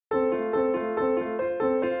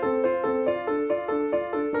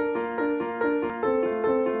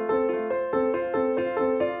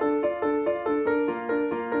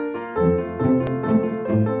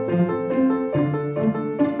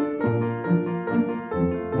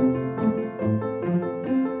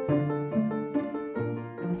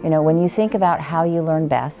know, when you think about how you learn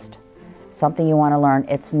best, something you want to learn,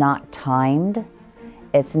 it's not timed,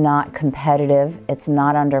 it's not competitive, it's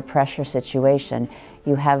not under pressure situation.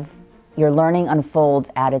 Your learning unfolds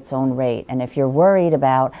at its own rate. And if you're worried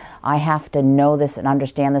about, I have to know this and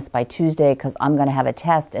understand this by Tuesday because I'm going to have a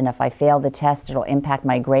test, and if I fail the test, it'll impact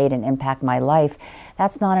my grade and impact my life,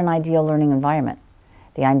 that's not an ideal learning environment.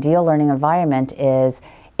 The ideal learning environment is,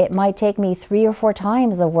 it might take me 3 or 4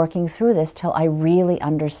 times of working through this till I really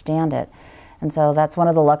understand it. And so that's one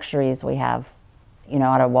of the luxuries we have, you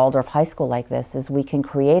know, at a Waldorf high school like this, is we can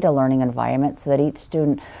create a learning environment so that each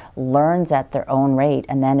student learns at their own rate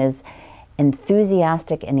and then is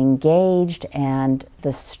enthusiastic and engaged, and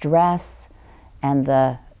the stress and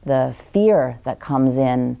the fear that comes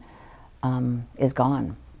in is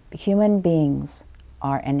gone. Human beings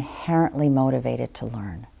are inherently motivated to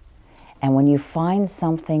learn. And when you find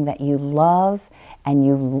something that you love and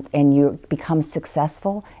you become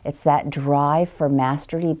successful, it's that drive for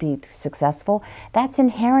mastery to be successful, that's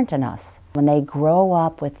inherent in us. When they grow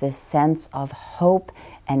up with this sense of hope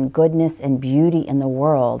and goodness and beauty in the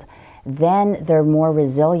world, then they're more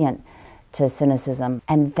resilient to cynicism.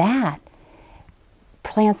 And that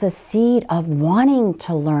plants a seed of wanting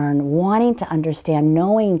to learn, wanting to understand,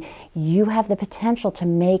 knowing you have the potential to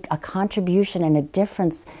make a contribution and a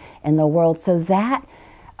difference in the world. So that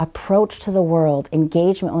approach to the world,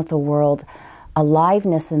 engagement with the world,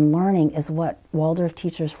 aliveness in learning is what Waldorf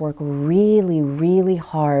teachers work really, really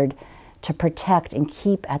hard to protect and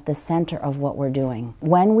keep at the center of what we're doing.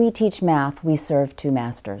 When we teach math, we serve 2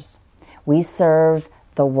 masters. We serve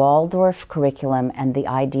the Waldorf curriculum and the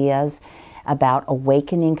ideas about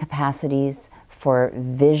awakening capacities for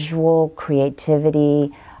visual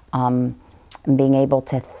creativity, being able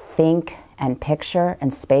to think and picture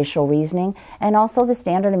and spatial reasoning, and also the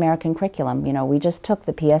standard American curriculum. You know, we just took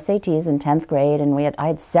the PSATs in 10th grade, and I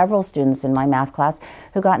had several students in my math class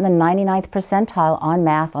who got in the 99th percentile on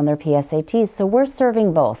math on their PSATs, so we're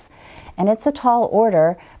serving both. And it's a tall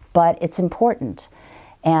order, but it's important.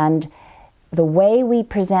 And the way we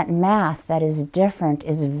present math that is different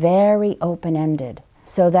is very open-ended,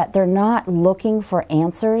 so that they're not looking for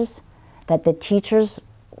answers that the teacher's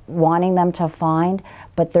wanting them to find,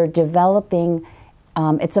 but they're developing,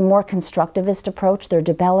 it's a more constructivist approach. They're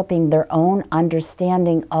developing their own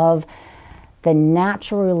understanding of the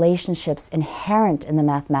natural relationships inherent in the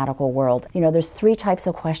mathematical world. You know, there's 3 types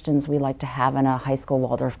of questions we like to have in a high school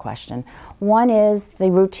Waldorf question. One is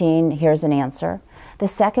the routine, here's an answer. The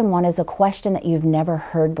second one is a question that you've never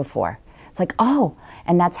heard before. It's like, oh,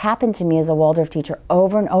 and that's happened to me as a Waldorf teacher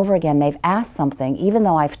over and over again. They've asked something, even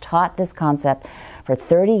though I've taught this concept for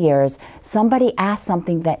 30 years, somebody asked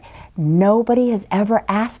something that nobody has ever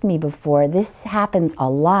asked me before. This happens a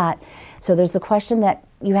lot. So there's the question that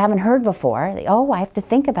you haven't heard before. Oh, I have to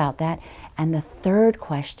think about that. And the third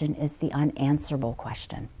question is the unanswerable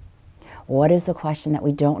question. What is the question that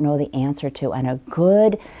we don't know the answer to? And a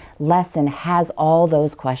good lesson has all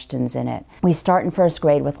those questions in it. We start in 1st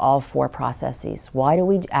grade with all 4 processes. Why do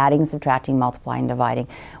we do adding, subtracting, multiplying, dividing?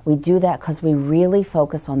 We do that because we really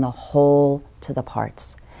focus on the whole to the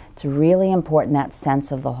parts. It's really important, that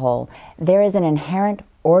sense of the whole. There is an inherent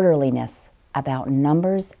orderliness about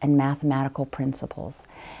numbers and mathematical principles.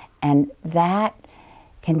 And that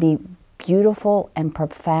can be beautiful and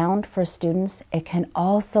profound for students. It can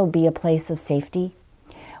also be a place of safety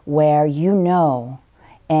where you know,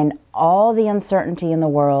 and all the uncertainty in the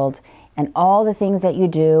world and all the things that you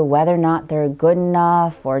do, whether or not they're good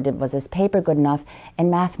enough or was this paper good enough,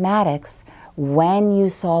 in mathematics, when you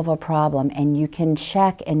solve a problem and you can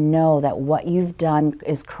check and know that what you've done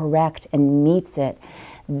is correct and meets it,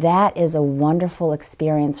 that is a wonderful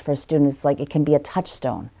experience for students. It's like it can be a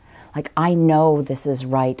touchstone. Like, I know this is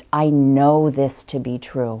right. I know this to be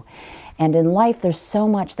true. And in life, there's so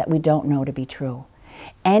much that we don't know to be true.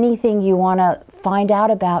 Anything you want to find out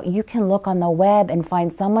about, you can look on the web and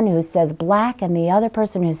find someone who says black and the other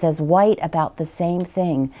person who says white about the same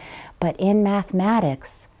thing. But in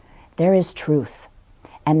mathematics, there is truth.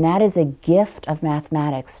 And that is a gift of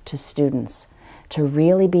mathematics to students, to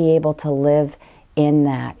really be able to live in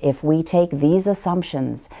that. If we take these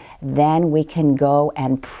assumptions, then we can go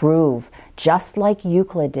and prove, just like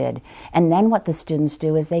Euclid did. And then what the students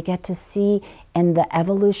do is they get to see in the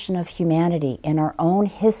evolution of humanity, in our own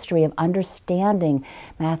history of understanding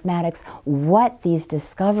mathematics, what these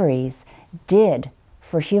discoveries did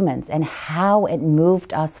for humans and how it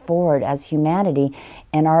moved us forward as humanity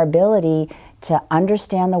and our ability to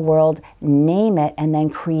understand the world, name it, and then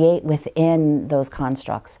create within those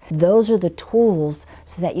constructs. Those are the tools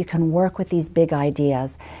so that you can work with these big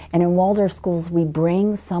ideas. And in Waldorf schools, we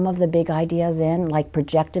bring some of the big ideas in, like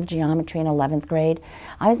projective geometry in 11th grade.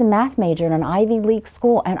 I was a math major in an Ivy League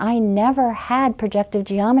school, and I never had projective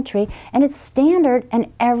geometry, and it's standard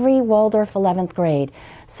in every Waldorf 11th grade.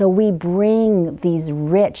 So we bring these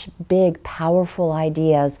rich, big, powerful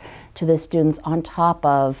ideas to the students on top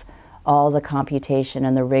of all the computation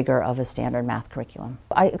and the rigor of a standard math curriculum.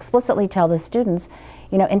 I explicitly tell the students,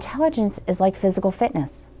 you know, intelligence is like physical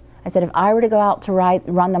fitness. I said, if I were to go out to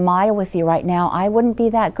run the mile with you right now, I wouldn't be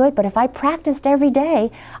that good, but if I practiced every day,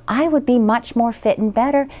 I would be much more fit and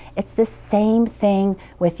better. It's the same thing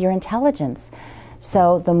with your intelligence.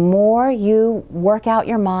 So the more you work out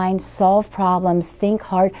your mind, solve problems, think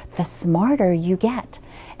hard, the smarter you get.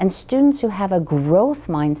 And students who have a growth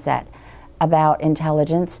mindset about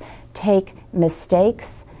intelligence take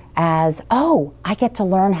mistakes as, oh, I get to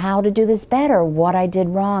learn how to do this better, what I did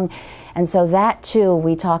wrong. And so that too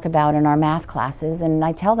we talk about in our math classes, and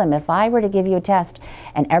I tell them, if I were to give you a test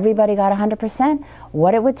and everybody got 100%,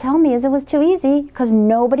 what it would tell me is it was too easy because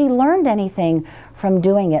nobody learned anything from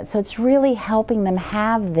doing it. So it's really helping them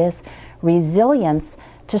have this resilience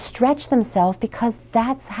to stretch themselves, because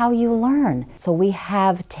that's how you learn. So we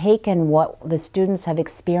have taken what the students have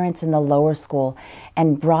experienced in the lower school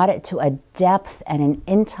and brought it to a depth and an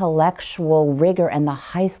intellectual rigor in the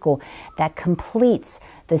high school that completes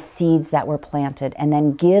the seeds that were planted and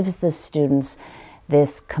then gives the students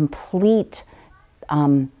this complete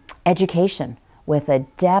education with a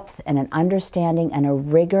depth and an understanding and a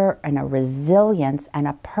rigor and a resilience and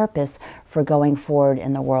a purpose for going forward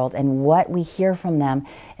in the world. And what we hear from them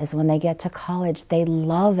is when they get to college, they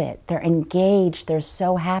love it. They're engaged. They're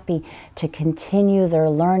so happy to continue their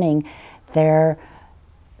learning. There's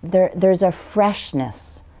a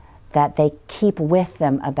freshness that they keep with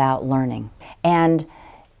them about learning. And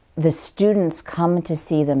the students come to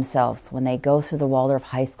see themselves when they go through the Waldorf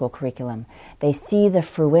High School curriculum. They see the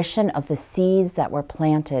fruition of the seeds that were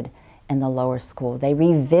planted in the lower school. They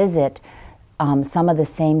revisit some of the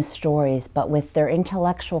same stories, but with their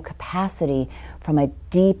intellectual capacity from a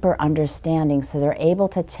deeper understanding, so they're able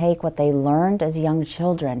to take what they learned as young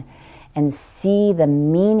children and see the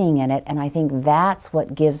meaning in it. And I think that's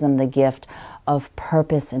what gives them the gift of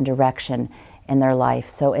purpose and direction in their life.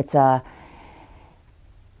 So it's a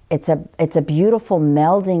beautiful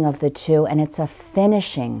melding of the two, and it's a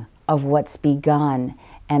finishing of what's begun.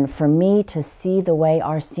 And for me to see the way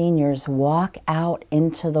our seniors walk out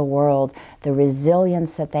into the world, the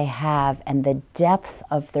resilience that they have and the depth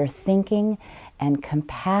of their thinking and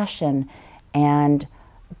compassion and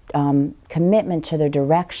commitment to their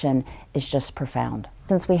direction is just profound.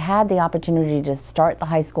 Since we had the opportunity to start the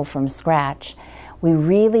high school from scratch, we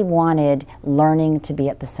really wanted learning to be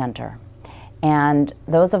at the center. And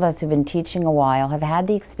those of us who've been teaching a while have had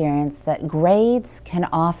the experience that grades can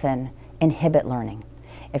often inhibit learning.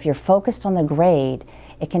 If you're focused on the grade,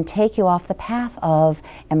 it can take you off the path of,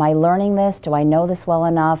 am I learning this? Do I know this well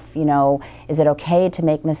enough? You know, is it okay to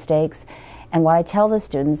make mistakes? And what I tell the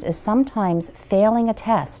students is sometimes failing a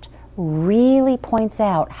test really points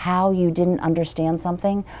out how you didn't understand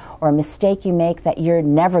something, or a mistake you make that you're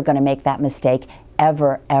never going to make that mistake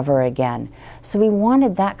ever again. So we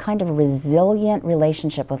wanted that kind of resilient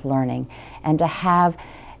relationship with learning, and to have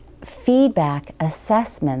feedback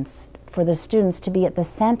assessments for the students to be at the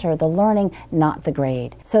center, the learning, not the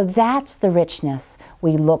grade. So that's the richness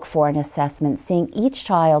we look for in assessment, seeing each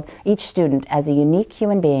child, each student as a unique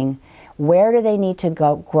human being. Where do they need to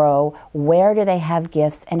grow? Where do they have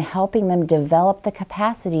gifts? And helping them develop the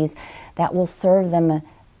capacities that will serve them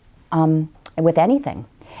with anything.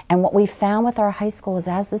 And what we found with our high school is,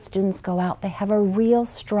 as the students go out, they have a real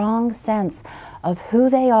strong sense of who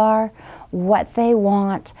they are, what they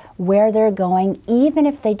want, where they're going. Even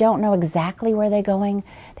if they don't know exactly where they're going,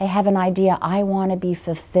 they have an idea, I want to be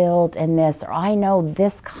fulfilled in this, or I know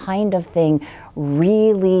this kind of thing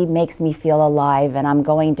really makes me feel alive, and I'm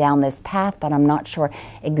going down this path, but I'm not sure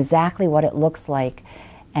exactly what it looks like.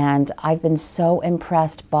 And I've been so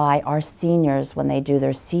impressed by our seniors when they do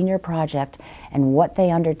their senior project and what they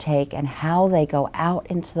undertake and how they go out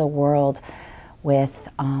into the world with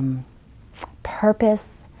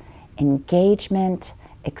purpose, engagement,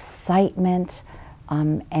 excitement,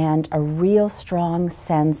 and a real strong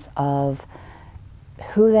sense of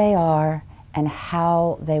who they are and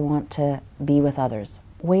how they want to be with others.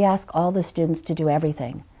 We ask all the students to do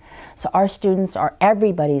everything. So our students are,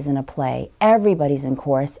 everybody's in a play, everybody's in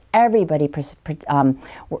chorus, everybody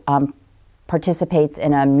participates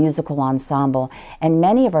in a musical ensemble. And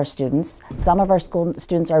many of our students, some of our school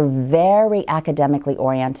students are very academically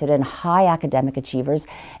oriented and high academic achievers.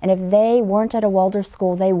 And if they weren't at a Waldorf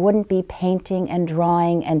school, they wouldn't be painting and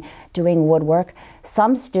drawing and doing woodwork.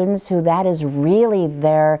 Some students who that is really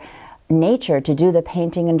their nature to do the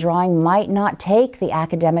painting and drawing might not take the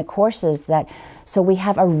academic courses so we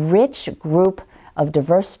have a rich group of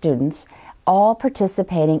diverse students all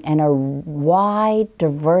participating in a wide,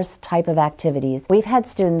 diverse type of activities. We've had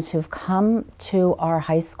students who've come to our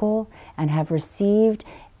high school and have received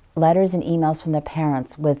letters and emails from their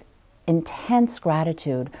parents with intense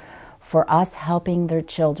gratitude for us helping their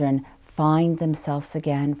children find themselves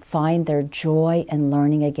again, find their joy in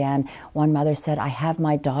learning again. One mother said, "I have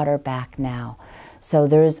my daughter back now." So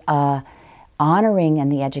there's a honoring in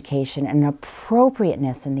the education, an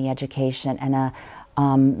appropriateness in the education, and a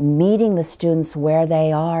meeting the students where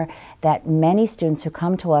they are, that many students who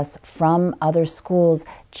come to us from other schools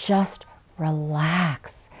just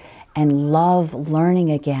relax and love learning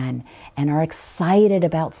again and are excited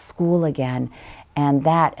about school again. And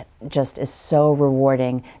that just is so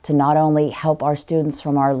rewarding to not only help our students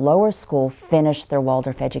from our lower school finish their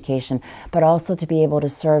Waldorf education, but also to be able to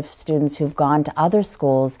serve students who've gone to other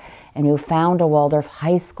schools and who found a Waldorf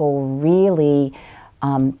high school really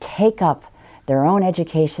take up their own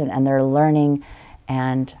education and their learning.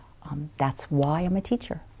 And that's why I'm a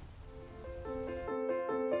teacher.